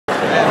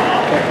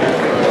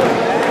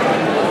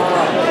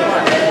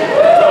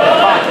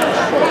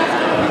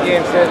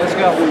Sid, let's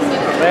go.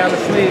 Lay on the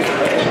sleeve.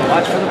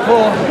 Watch for the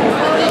pull.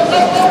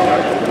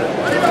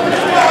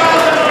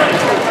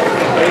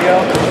 There you go.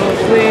 Pull the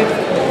sleeve.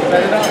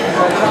 Set it up. Set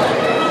it up.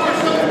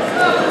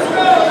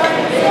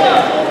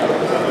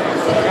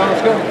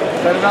 Let's go.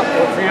 Set it up.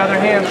 Look for your other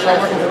hand. Start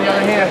working for the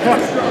other hand. Come on.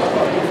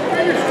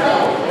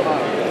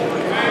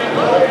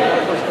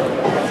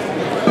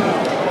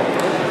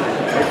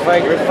 Great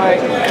fight, great fight.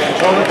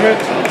 Control the grip.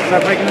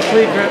 Start breaking the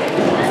sleeve grip.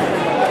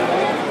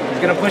 He's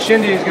going to push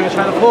into you. He's going to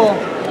try to pull.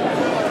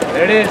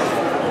 There it is.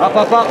 Up,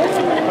 up, up.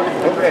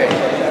 Okay.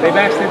 Stay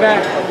back, stay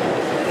back.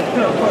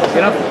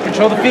 Get up.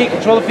 Control the feet,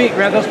 control the feet.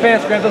 Grab those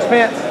pants, grab those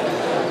pants.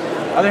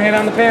 Other hand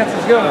on the pants.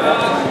 Let's go.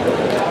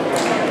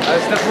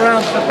 Step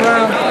around, step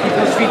around. Keep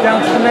those feet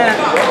down to the mat.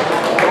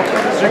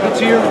 Circle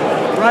to your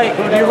right.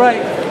 Go to your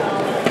right.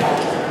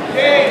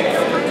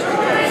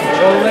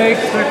 Control the legs.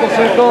 Circle,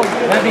 circle.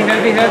 Heavy,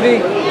 heavy, heavy.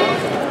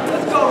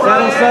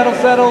 Settle, settle,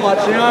 settle.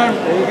 Watch the arm.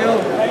 There you go.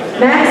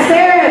 Max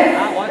Ferris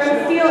from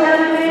Steel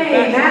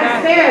MMA.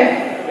 Max Ferris.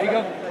 There you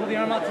go. Pull the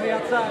arm out to the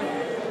outside.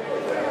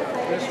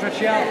 Gonna stretch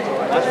you out.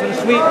 Watch for the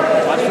sweep.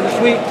 Watch for the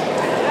sweep.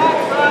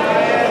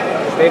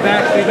 Stay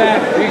back, stay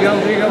back. There you go,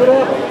 there you go.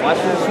 Watch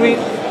for the sweep.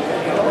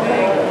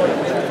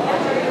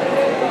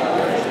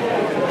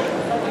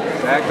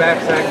 Sag back,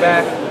 sag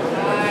back.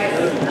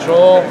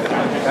 Control.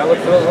 Gotta look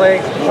for those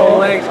legs. Control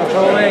legs,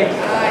 control legs.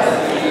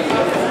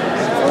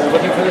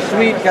 Looking for the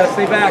sweep. Gotta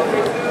stay back.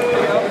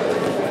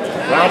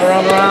 Round,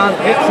 round, round.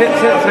 Hips,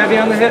 hips, hips. Heavy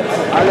on the hips.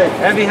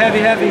 Heavy, heavy,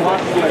 heavy.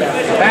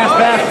 Fast,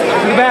 fast.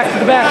 To the back, to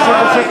the back.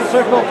 Circle, circle,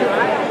 circle.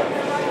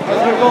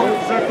 Circle,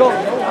 circle.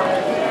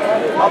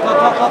 Up, up,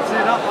 up, up.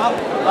 Sit up, up,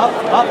 up,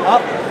 up,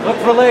 up. Look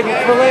for leg,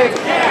 look for leg.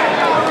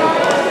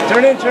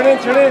 Turn in, turn in,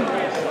 turn in.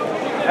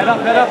 Head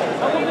up, head up.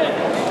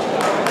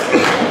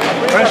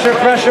 Pressure,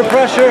 pressure,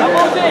 pressure.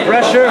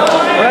 Pressure,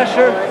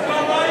 pressure.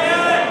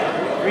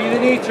 Breathe the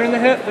knee, turn the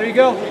hip. There you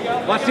go.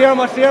 Watch the arm,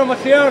 watch the arm,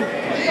 watch the arm.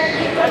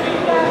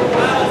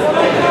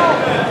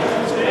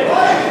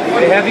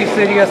 Stay heavy,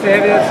 Sid. You gotta stay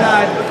heavy that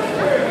side.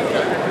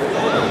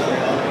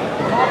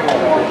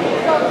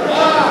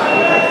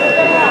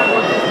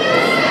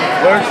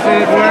 Work,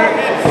 Sid, work.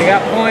 You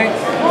got points.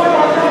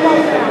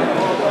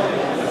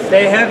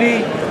 Stay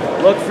heavy.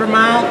 Look for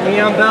mount, knee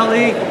on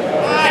belly.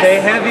 Stay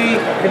heavy.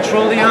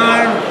 Control the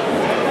arm.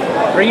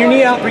 Bring your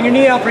knee out, bring your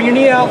knee out, bring your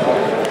knee out.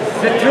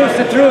 Sit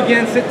through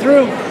again, sit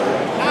through.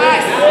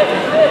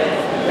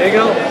 There you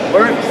go.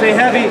 Work, stay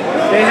heavy,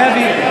 stay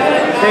heavy,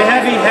 stay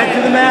heavy. Head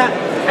to the mat.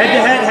 Head to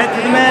head, head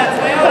to the mat.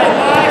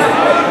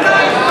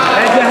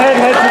 Head to head,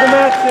 head to the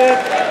mat, Sid.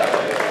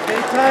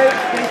 Stay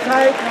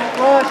tight, don't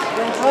rush,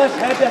 don't rush.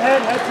 Head to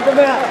head to the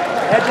mat.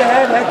 Head to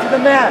head to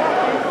the mat.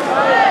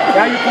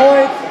 Got your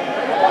points.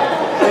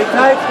 Stay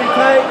tight,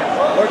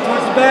 work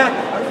towards the back.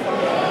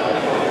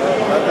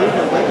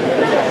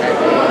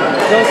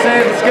 Let's go,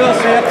 Sid, let's go,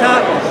 stay up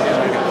top.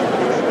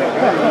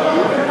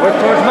 Work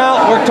towards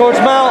mount, work towards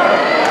mount.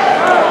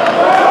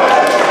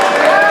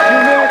 2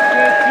 minutes,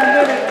 Sid, 2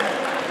 minutes.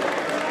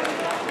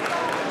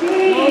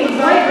 James,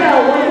 white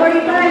belt,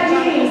 145,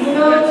 James.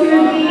 Go to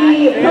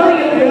the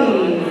podium,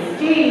 please.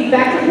 James,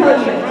 back to the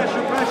podium.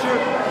 Pressure, pressure.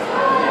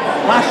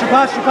 Posture,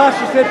 posture,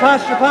 posture, Sid,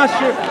 posture,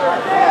 posture.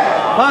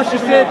 Posture,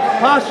 Sid,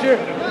 posture.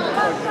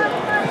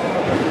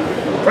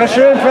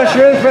 Pressure in,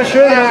 pressure in,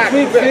 pressure in.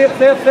 Sweep, stay up,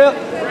 stay up, stay up.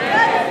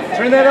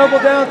 Turn that elbow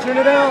down, turn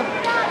it down.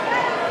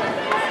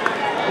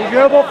 Leave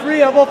your elbow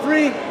free, elbow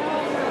free.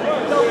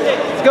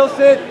 Let's go,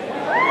 Sid.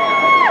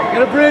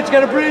 Got a bridge,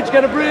 got a bridge,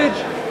 got a bridge.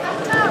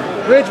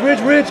 Bridge, bridge,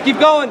 bridge. Keep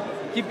going,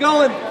 keep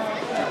going.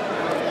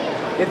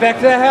 Get back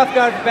to that half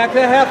guard, back to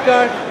that half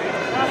guard.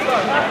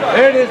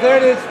 There it is, there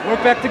it is.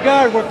 Work back to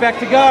guard, work back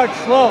to guard.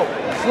 Slow,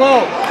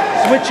 slow.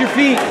 Switch your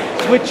feet,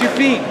 switch your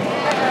feet.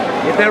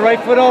 Get that right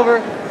foot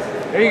over.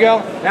 There you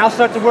go. Now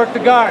start to work the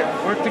guard,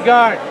 work the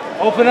guard.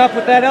 Open up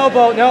with that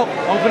elbow. No,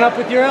 open up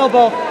with your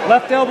elbow.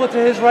 Left elbow to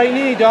his right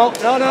knee. Don't.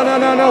 No, no, no,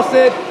 no, no,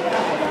 Sid.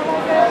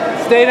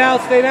 Stay down,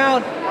 stay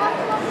down.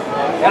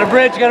 Got a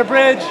bridge, got a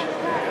bridge.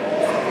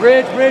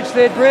 Bridge, bridge,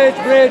 Sid, bridge,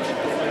 bridge.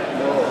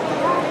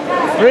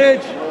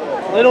 Bridge.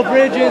 Little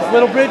bridges,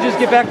 little bridges.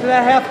 Get back to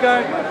that half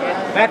guard.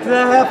 Back to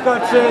that half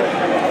guard, Sid.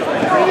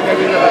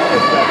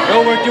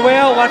 Go work your way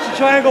out. Watch the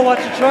triangle,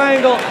 watch the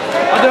triangle.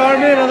 Other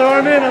arm in, other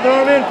arm in, other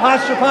arm in.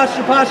 Posture,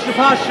 posture, posture,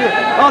 posture.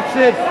 Up,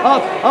 Sid.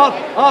 Up, up,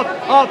 up,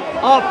 up,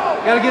 up.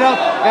 Gotta get up.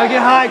 Gotta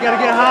get high. Gotta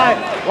get high.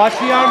 Watch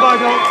the arm bar.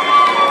 Don't.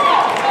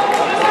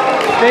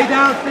 Stay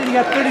down, Sid. You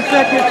got 30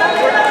 seconds.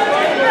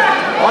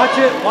 Watch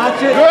it. Watch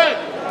it. Good.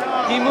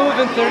 Keep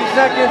moving. 30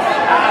 seconds.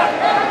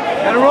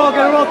 Gotta roll.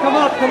 Gotta roll. Come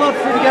up. Come up,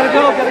 Sid. You gotta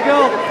go. Gotta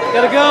go.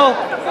 Gotta go.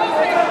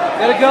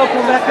 Gotta go.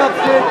 Come back up,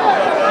 Sid.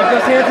 Keep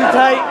those hands in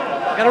tight.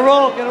 Gotta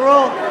roll. Gotta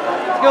roll.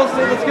 Let's go,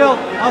 Sid. Let's go.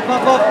 Up,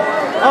 up, up.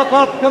 Up,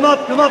 up. Come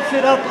up,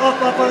 Sid. Up, up,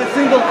 up on a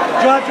single.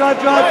 Drive, drive,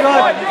 drive,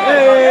 drive.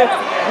 Hey.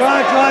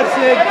 Drive, drive,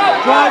 Sid.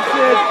 Drive,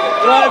 Sid.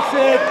 Drive,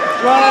 Sid.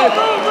 Drive.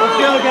 Let's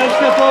go. Gotta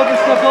step over,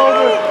 step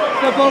over.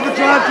 Step over.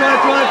 Drive,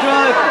 drive, drive,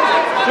 drive.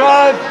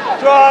 Drive,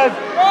 drive.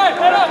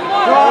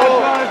 Drive,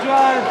 drive,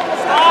 drive.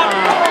 Stop.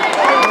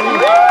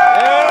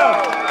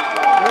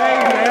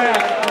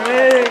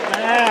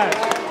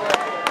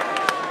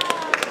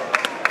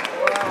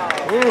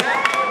 Ooh.